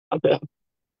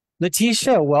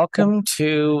Leticia, welcome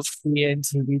to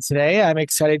ENTV today. I'm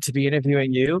excited to be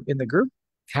interviewing you in the group.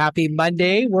 Happy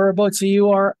Monday. Where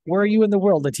are you in the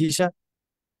world, Leticia?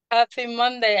 Happy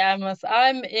Monday, Amos.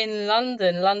 I'm in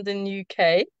London,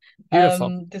 UK.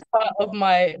 Beautiful. Despite of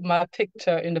my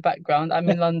picture in the background, I'm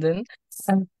in London.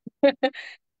 Um,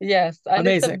 Yes, and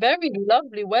it's a Amazing. very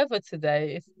lovely weather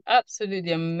today. It's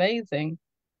absolutely amazing.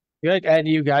 Good. And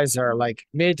you guys are like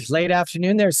late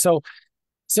afternoon there. So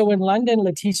in London,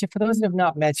 Leticia, for those that have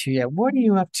not met you yet, what are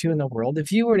you up to in the world?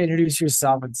 If you were to introduce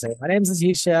yourself and say, my name's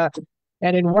Leticia,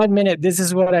 and in 1 minute, this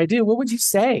is what I do, what would you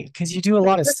say? Because you do a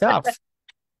lot of stuff.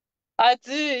 I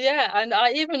do, yeah. And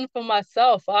I even for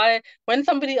myself, I when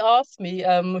somebody asks me,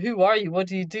 who are you? What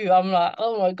do you do? I'm like,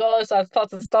 oh my gosh, I start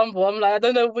to stumble. I'm like, I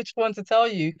don't know which one to tell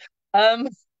you. Um,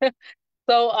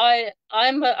 so I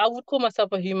would call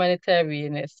myself a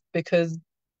humanitarianist because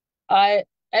I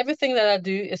everything that I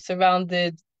do is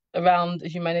surrounded around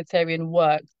humanitarian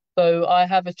work. So I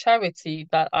have a charity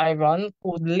that I run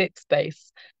called Lit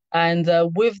Space. And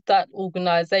with that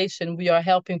organization, we are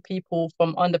helping people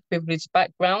from underprivileged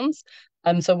backgrounds.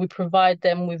 So we provide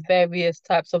them with various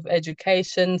types of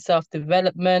education,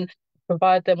 self-development,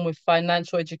 provide them with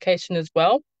financial education as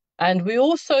well. And we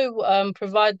also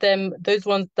provide them, those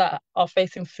ones that are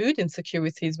facing food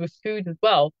insecurities, with food as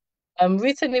well.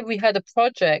 Recently we had a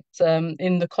project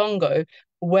in the Congo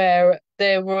where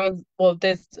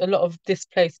there's a lot of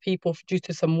displaced people due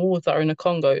to some wars that are in the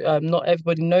Congo. Not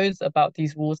everybody knows about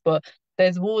these wars, but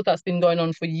there's wars that's been going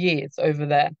on for years over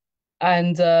there.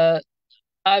 And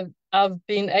I've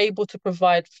been able to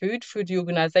provide food through the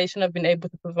organization. I've been able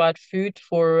to provide food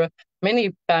for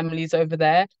many families over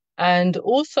there. And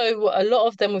also, a lot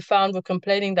of them we found were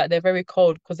complaining that they're very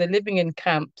cold because they're living in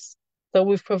camps. So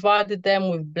we've provided them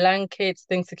with blankets,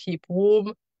 things to keep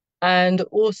warm. And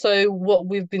also, what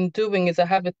we've been doing is I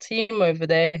have a team over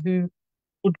there who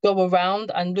would go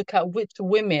around and look at which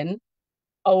women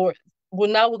or well,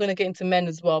 now we're going to get into men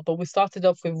as well, but we started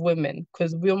off with women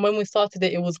because when we started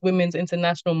it, it was Women's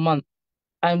International Month,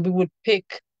 and we would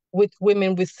pick which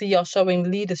women we see are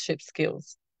showing leadership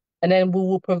skills, and then we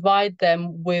will provide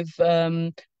them with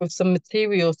some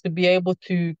materials to be able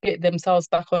to get themselves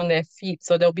back on their feet,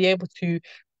 so they'll be able to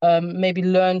maybe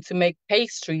learn to make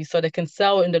pastries so they can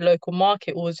sell in the local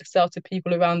market or just sell to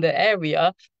people around their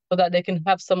area so that they can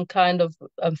have some kind of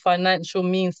financial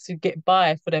means to get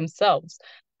by for themselves.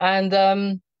 And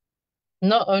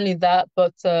not only that,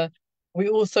 but we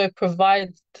also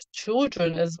provide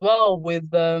children as well with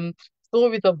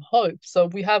stories of hope. So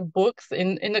we have books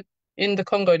in the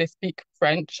Congo. They speak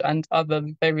French and other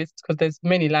various because there's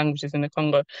many languages in the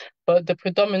Congo, but the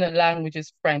predominant language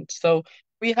is French. So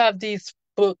we have these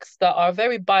books that are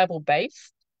very Bible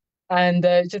based and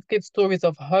just give stories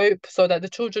of hope so that the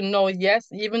children know, yes,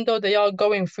 even though they are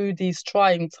going through these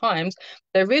trying times,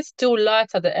 there is still light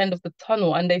at the end of the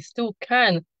tunnel and they still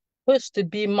can push to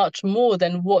be much more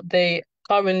than what they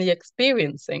currently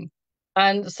experiencing.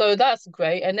 And so that's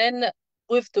great. And then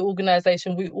with the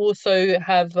organization, we also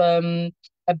have a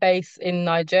base in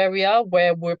Nigeria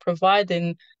where we're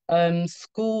providing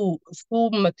school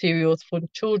materials for the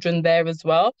children there as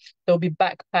well. There'll be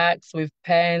backpacks with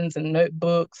pens and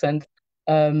notebooks and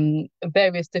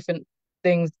various different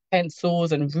things,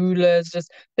 pencils and rulers,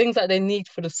 just things that they need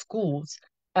for the schools.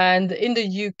 And in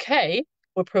the UK,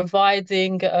 we're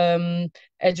providing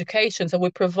education. So we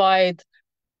provide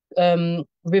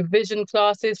revision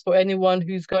classes for anyone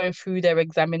who's going through their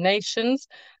examinations.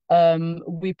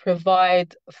 We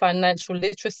provide financial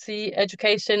literacy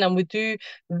education, and we do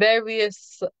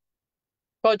various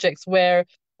projects where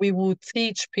we will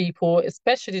teach people,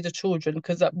 especially the children,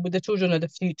 because the children are the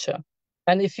future.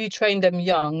 And if you train them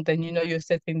young, then you know you're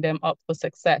setting them up for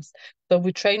success. So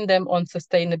we train them on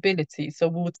sustainability. So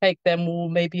we'll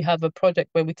maybe have a project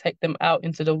where we take them out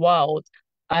into the wild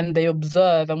and they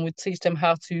observe and we teach them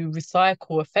how to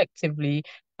recycle effectively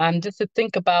and just to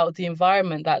think about the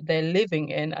environment that they're living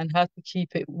in and how to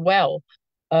keep it well.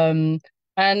 Um,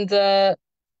 and we're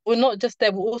not just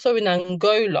there, we're also in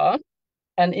Angola,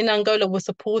 and in Angola, we're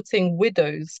supporting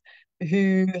widows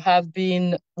who have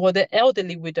been, well, they're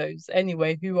elderly widows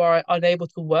anyway, who are unable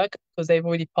to work because they've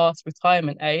already passed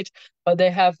retirement age, but they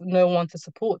have no one to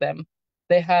support them.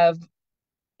 They have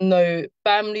no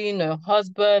family, no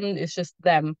husband, it's just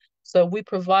them. So we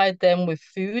provide them with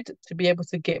food to be able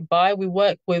to get by. We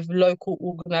work with local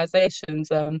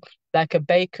organizations, like a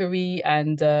bakery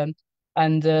and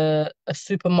a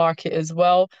supermarket as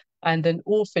well, and an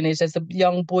orphanage. There's a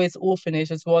young boys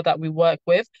orphanage as well that we work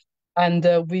with. And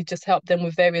we just help them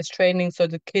with various training. So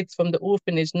the kids from the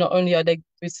orphanage, not only are they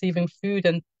receiving food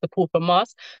and support from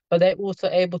us, but they're also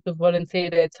able to volunteer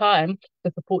their time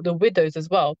to support the widows as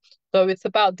well. So it's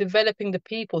about developing the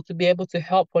people to be able to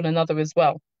help one another as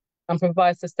well and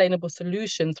provide sustainable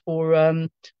solutions for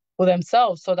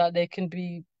themselves so that they can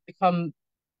become,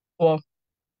 well,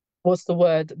 what's the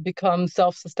word? Become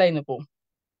self-sustainable.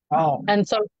 Oh, And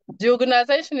so the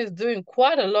organization is doing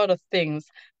quite a lot of things,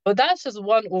 but that's just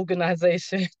one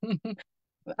organization.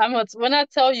 When I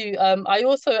tell you, I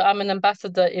also am an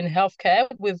ambassador in healthcare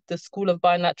with the School of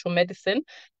Bio-Natural Medicine.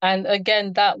 And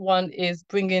again, that one is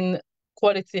bringing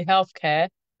quality healthcare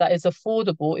that is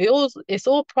affordable. It's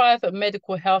all private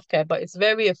medical healthcare, but it's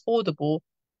very affordable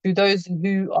to those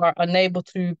who are unable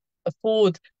to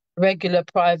afford regular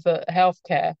private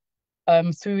healthcare,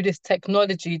 through this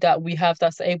technology that we have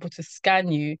that's able to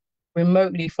scan you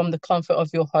remotely from the comfort of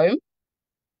your home.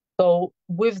 So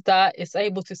with that, it's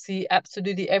able to see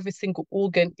absolutely every single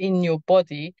organ in your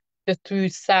body just through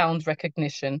sound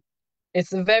recognition.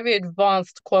 It's a very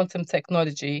advanced quantum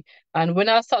technology. And when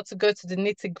I start to go to the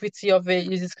nitty-gritty of it,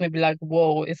 you're just gonna be like,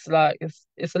 whoa, it's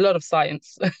a lot of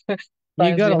science, you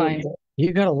science got a behind it.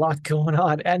 you got a lot going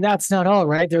on, and that's not all,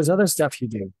 right? There's other stuff you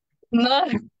do. No,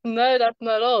 no, that's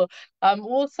not all. I'm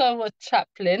also a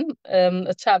chaplain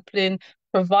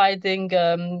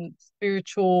providing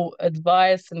spiritual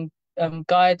advice and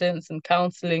guidance and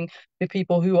counseling to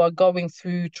people who are going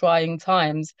through trying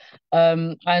times.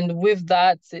 And with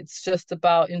that, it's just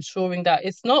about ensuring that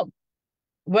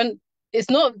when it's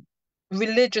not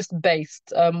religious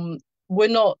based. We're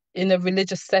not in a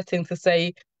religious setting to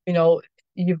say, you know,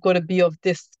 you've got to be of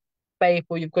this faith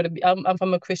or you've got to be. I'm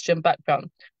from a Christian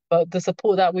background, but the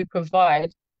support that we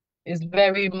provide is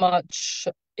very much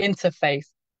interfaith.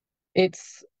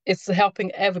 It's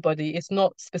helping everybody. It's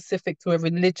not specific to a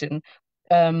religion.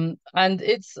 And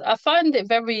it's I find it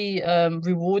very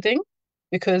rewarding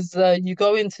because you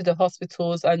go into the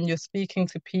hospitals and you're speaking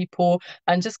to people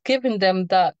and just giving them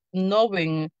that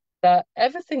knowing that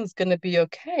everything's going to be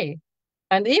okay.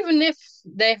 And even if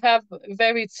they have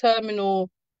very terminal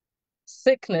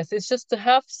sickness, it's just to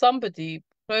have somebody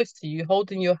close to you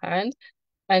holding your hand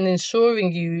and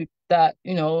ensuring you that,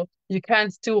 you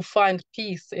can still find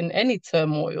peace in any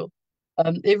turmoil.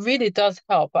 It really does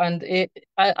help. And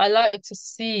I like to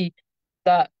see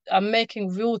that I'm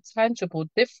making real tangible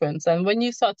difference. And when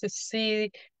you start to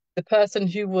see the person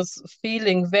who was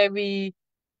feeling very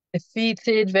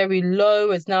defeated, very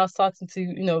low, is now starting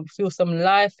to, feel some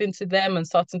life into them and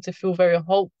starting to feel very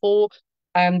hopeful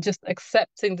and just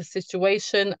accepting the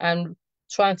situation and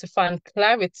trying to find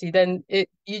clarity, then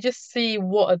you just see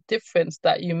what a difference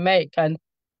that you make. And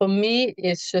for me,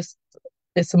 it's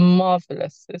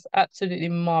marvelous. It's absolutely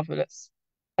marvelous.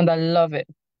 And I love it.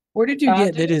 Where did you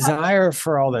get Do the you desire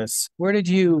for all this? Where did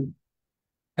you,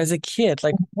 as a kid,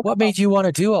 like what made you want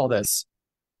to do all this?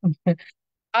 have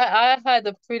I had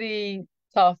a pretty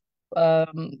tough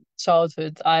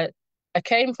childhood. I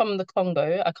came from the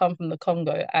Congo. I come from the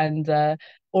Congo, and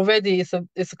already it's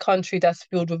a country that's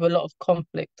filled with a lot of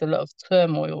conflict, a lot of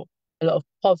turmoil, a lot of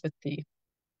poverty.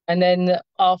 And then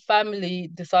our family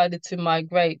decided to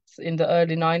migrate in the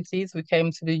early 90s. We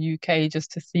came to the UK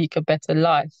just to seek a better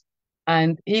life.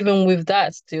 And even with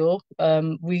that, still,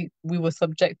 we were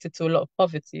subjected to a lot of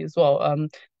poverty as well.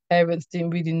 Parents didn't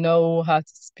really know how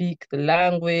to speak the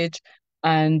language,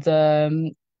 and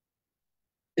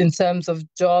in terms of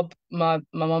job, my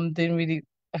mom didn't really.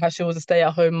 She was a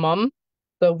stay-at-home mom,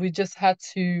 so we just had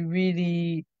to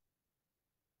really.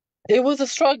 It was a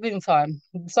struggling time.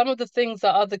 Some of the things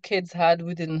that other kids had,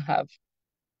 we didn't have,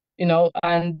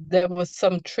 and there was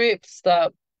some trips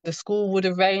that the school would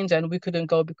arrange and we couldn't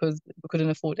go because we couldn't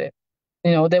afford it.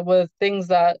 There were things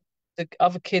that the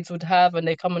other kids would have and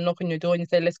they come and knock on your door and you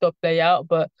say, let's go play out,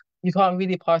 but you can't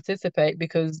really participate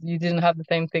because you didn't have the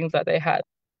same things that they had.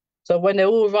 So when they're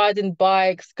all riding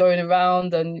bikes, going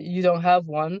around and you don't have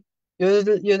one, you're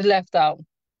left out.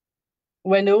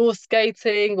 When they're all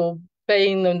skating or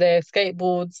playing on their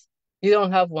skateboards, you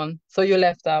don't have one, so you're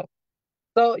left out.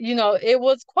 So, it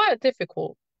was quite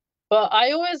difficult. But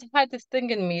I always had this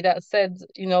thing in me that said,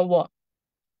 you know what?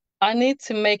 I need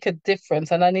to make a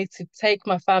difference and I need to take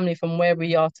my family from where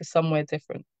we are to somewhere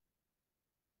different.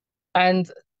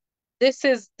 And this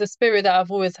is the spirit that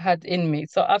I've always had in me.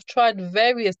 So I've tried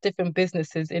various different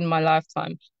businesses in my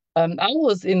lifetime. I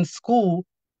was in school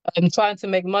trying to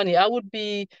make money. I would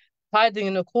be hiding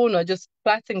in a corner, just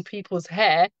plaiting people's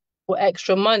hair for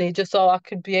extra money, just so I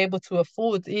could be able to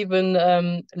afford even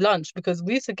lunch, because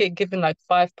we used to get given like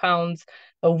 £5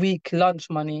 a week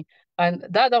lunch money, and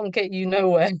that don't get you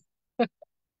nowhere.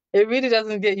 It really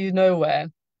doesn't get you nowhere.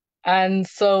 And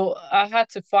so I had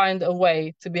to find a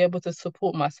way to be able to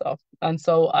support myself. And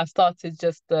so I started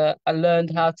I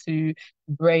learned how to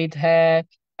braid hair,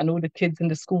 and all the kids in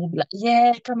the school be like,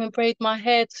 yeah, come and braid my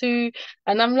hair too.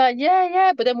 And I'm like, yeah,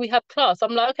 yeah. But then we have class.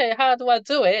 I'm like, okay, how do I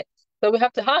do it? So we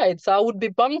have to hide. So I would be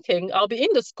bunking. I'll be in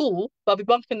the school, but I'll be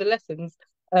bunking the lessons,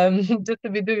 just to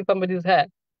be doing somebody's hair,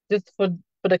 just for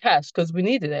the cash, because we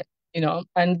needed it, you know.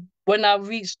 And when I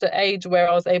reached the age where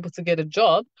I was able to get a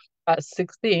job at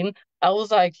 16, I was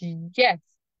like, yes.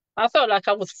 I felt like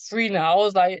I was free now. I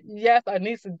was like, yes, I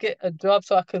need to get a job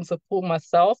so I can support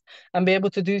myself and be able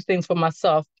to do things for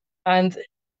myself. And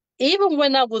even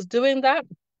when I was doing that,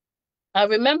 I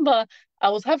remember I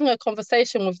was having a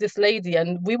conversation with this lady,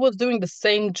 and we was doing the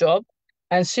same job,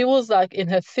 and she was like in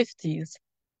her 50s.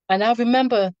 And I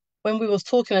remember when we was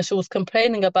talking and she was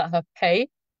complaining about her pay,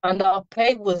 and our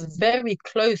pay was very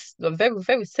close, very,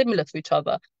 very similar to each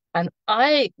other. And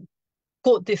I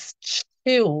got this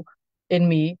chill in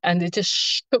me, and it just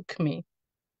shook me.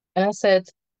 And I said,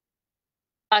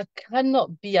 I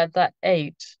cannot be at that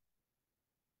age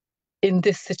in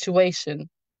this situation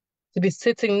to be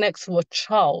sitting next to a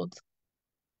child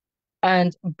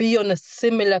and be on a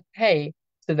similar pay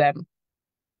to them.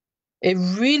 It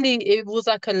was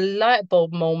like a light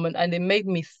bulb moment, and it made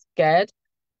me scared.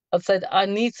 I said, I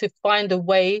need to find a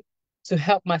way to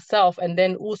help myself and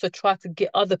then also try to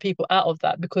get other people out of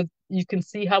that, because you can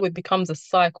see how it becomes a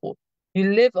cycle.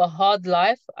 You live a hard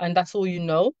life and that's all you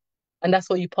know, and that's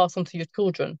what you pass on to your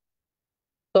children.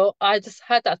 So I just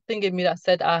had that thing in me that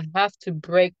said, I have to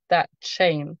break that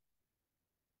chain.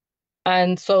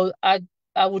 And so I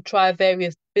would try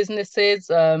various businesses.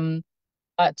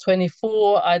 At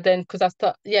 24, I then, because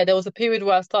yeah, there was a period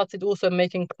where I started also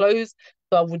making clothes.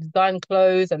 So I would design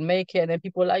clothes and make it, and then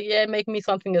people were like, yeah, make me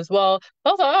something as well. I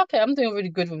was like, okay, I'm doing really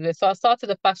good with this. So I started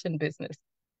a fashion business.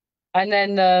 And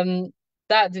then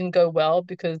that didn't go well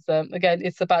because again,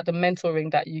 it's about the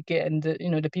mentoring that you get, and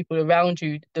the people around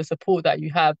you, the support that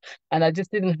you have. And I just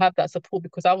didn't have that support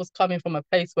because I was coming from a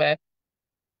place where,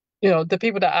 the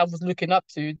people that I was looking up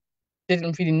to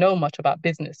didn't really know much about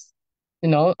business,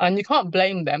 and you can't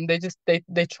blame them.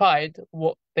 They tried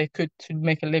what they could to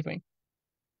make a living.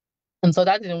 And so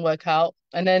that didn't work out.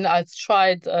 And then I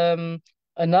tried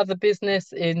another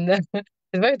business in it's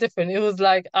very different. It was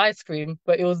like ice cream,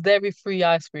 but it was dairy-free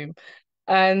ice cream.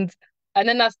 And and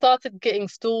then I started getting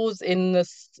stores in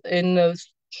the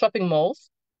shopping malls.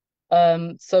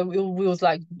 So we was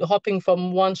like hopping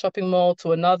from one shopping mall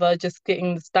to another, just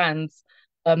getting the stands,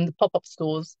 the pop-up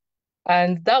stores.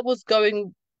 And that was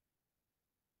going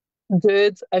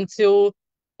good until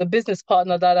the business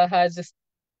partner that I had just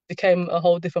became a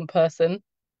whole different person.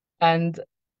 And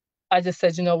I just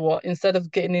said, you know what, instead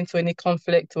of getting into any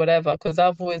conflict or whatever, because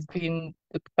I've always been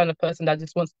the kind of person that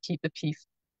just wants to keep the peace,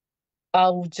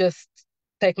 I'll just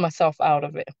take myself out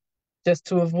of it just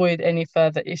to avoid any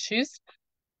further issues.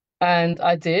 And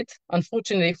I did.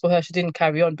 Unfortunately for her, she didn't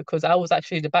carry on because I was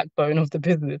actually the backbone of the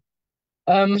business.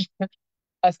 Um,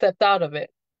 I stepped out of it.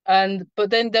 And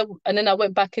then I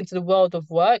went back into the world of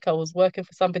work. I was working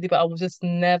for somebody, but I was just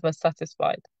never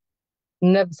satisfied.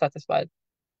 Never satisfied.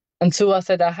 Until I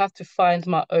said I have to find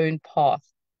my own path.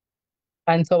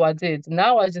 And so I did.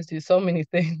 Now I just do so many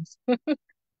things.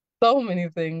 So many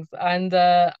things. And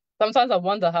sometimes I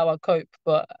wonder how I cope,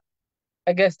 but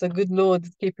I guess the good Lord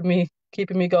is keeping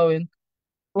me going.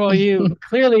 Well, you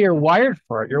clearly you're wired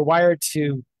for it. You're wired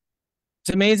to.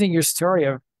 It's amazing your story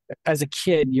of as a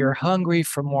kid, you're hungry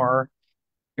for more.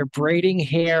 You're braiding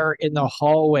hair in the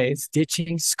hallways,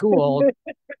 ditching school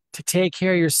to take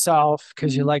care of yourself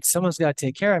because you're like, someone's got to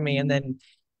take care of me. And then,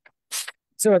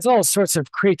 so it's all sorts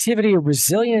of creativity,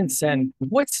 resilience. And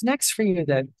what's next for you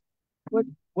then? What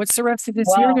what's the rest of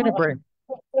this year going to Wow. bring?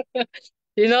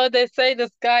 They say the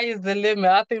sky is the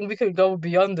limit. I think we could go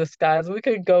beyond the skies. We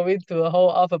could go into a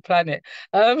whole other planet.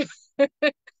 Um,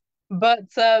 but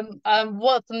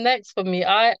what's next for me?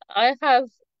 I have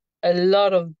a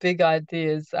lot of big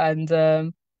ideas,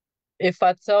 and if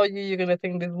I tell you, you're gonna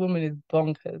think this woman is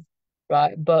bonkers,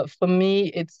 right? But for me,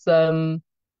 it's I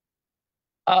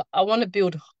want to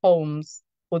build homes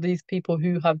for these people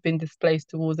who have been displaced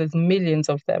towards there's millions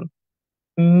of them,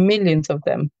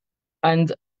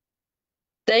 and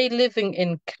they living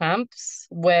in camps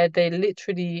where they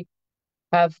literally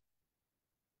have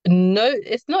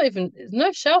it's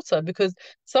no shelter because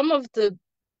some of the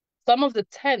some of the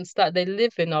tents that they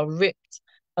live in are ripped,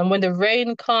 and when the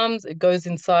rain comes, it goes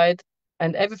inside,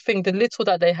 and everything, the little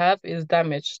that they have is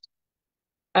damaged.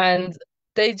 And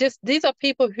these are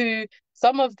people who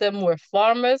some of them were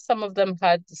farmers, some of them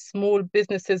had small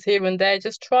businesses here and there,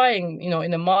 just trying,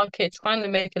 in the market, trying to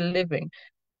make a living.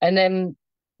 And then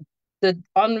the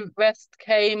unrest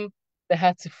came, they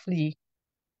had to flee.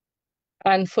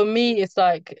 And for me, it's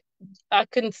like I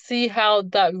can see how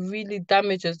that really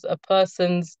damages a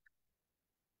person's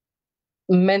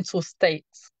mental state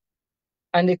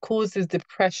and it causes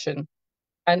depression.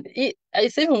 And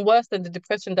it's even worse than the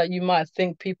depression that you might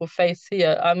think people face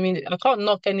here. I mean, I can't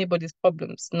knock anybody's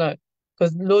problems, no,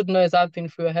 because Lord knows I've been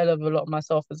through a hell of a lot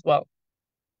myself as well.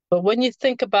 But when you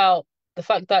think about the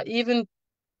fact that even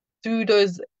through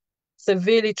those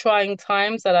severely trying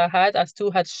times that I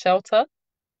still had shelter,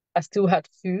 I still had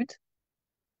food,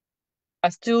 I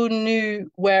still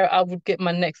knew where I would get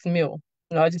my next meal.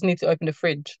 I just need to open the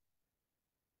fridge.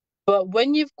 But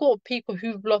when you've got people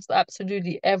who've lost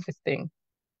absolutely everything,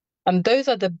 and those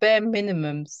are the bare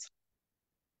minimums,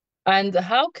 and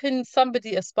how can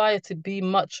somebody aspire to be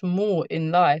much more in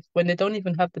life when they don't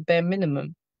even have the bare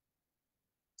minimum?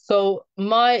 So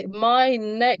my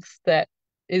next step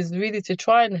is really to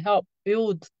try and help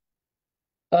build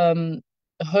um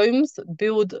homes,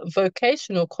 build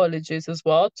vocational colleges as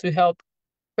well to help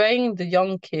train the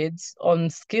young kids on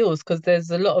skills because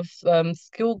there's a lot of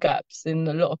skill gaps in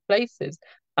a lot of places.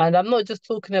 And I'm not just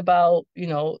talking about,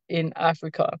 in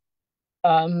Africa.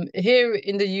 Here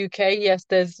in the UK, yes,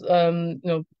 there's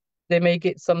they may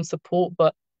get some support,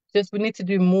 but just we need to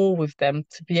do more with them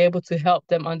to be able to help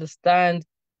them understand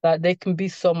that they can be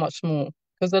so much more.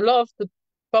 Because a lot of the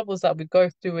troubles that we go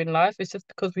through in life is just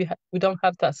because we don't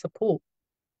have that support.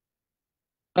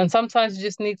 And sometimes you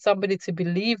just need somebody to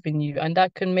believe in you, and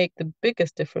that can make the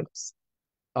biggest difference.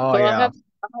 Oh So yeah. I have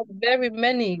very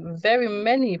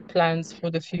many plans for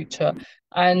the future.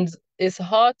 And it's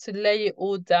hard to lay it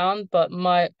all down, but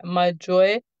my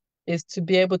joy is to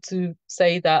be able to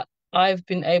say that I've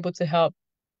been able to help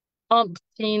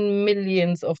umpteen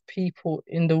millions of people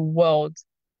in the world,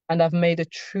 and I've made a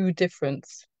true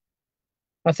difference.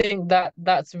 I think that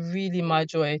that's really my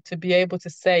joy, to be able to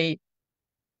say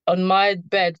on my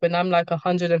bed when I'm like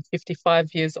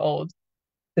 155 years old,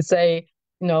 to say,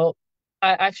 you know,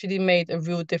 I actually made a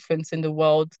real difference in the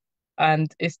world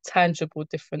and it's tangible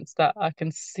difference that I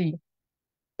can see.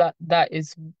 That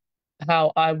is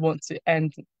how I want to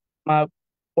end my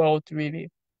world, really.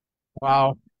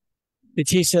 Wow.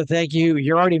 Leticia, thank you.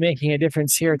 You're already making a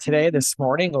difference here today, this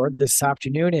morning, or this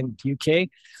afternoon in UK.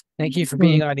 Thank you for Mm.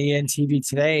 being on ENTV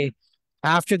today.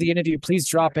 After the interview, please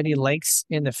drop any links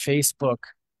in the Facebook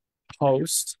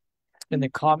post in the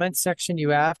comments section you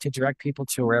have to direct people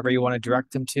to wherever you want to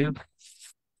direct them to.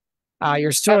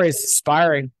 Your story is Absolutely.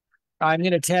 inspiring. I'm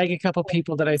going to tag a couple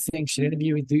people that I think should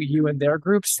interview you in their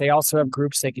groups. They also have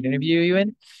groups they can interview you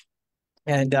in.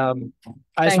 And I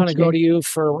just want to Thank go you. to you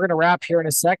for, we're going to wrap here in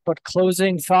a sec, but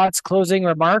closing thoughts, closing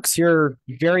remarks. You're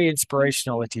very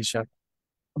inspirational, Leticia.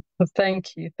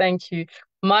 Thank you. Thank you.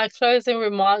 My closing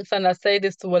remarks, and I say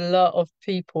this to a lot of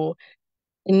people,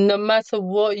 no matter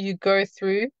what you go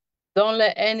through, don't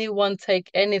let anyone take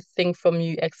anything from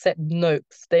you except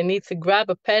notes. They need to grab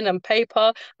a pen and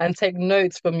paper and take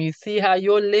notes from you. See how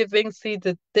you're living, see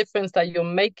the difference that you're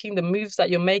making, the moves that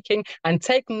you're making, and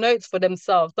take notes for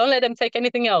themselves. Don't let them take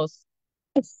anything else.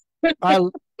 I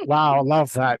wow,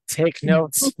 love that. Take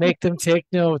notes, make them take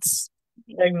notes.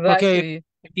 Okay, Exactly.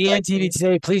 ENTV Exactly.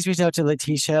 today, please reach out to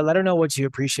Leticia. Let her know what you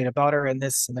appreciate about her in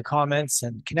this in the comments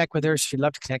and connect with her. She'd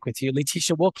love to connect with you.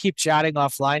 Leticia, we'll keep chatting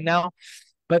offline now.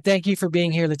 But thank you for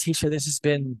being here, Leticia. This has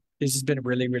been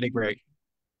really, really great.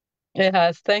 It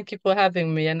has. Thank you for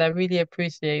having me, and I really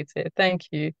appreciate it. Thank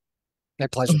you. My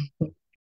pleasure.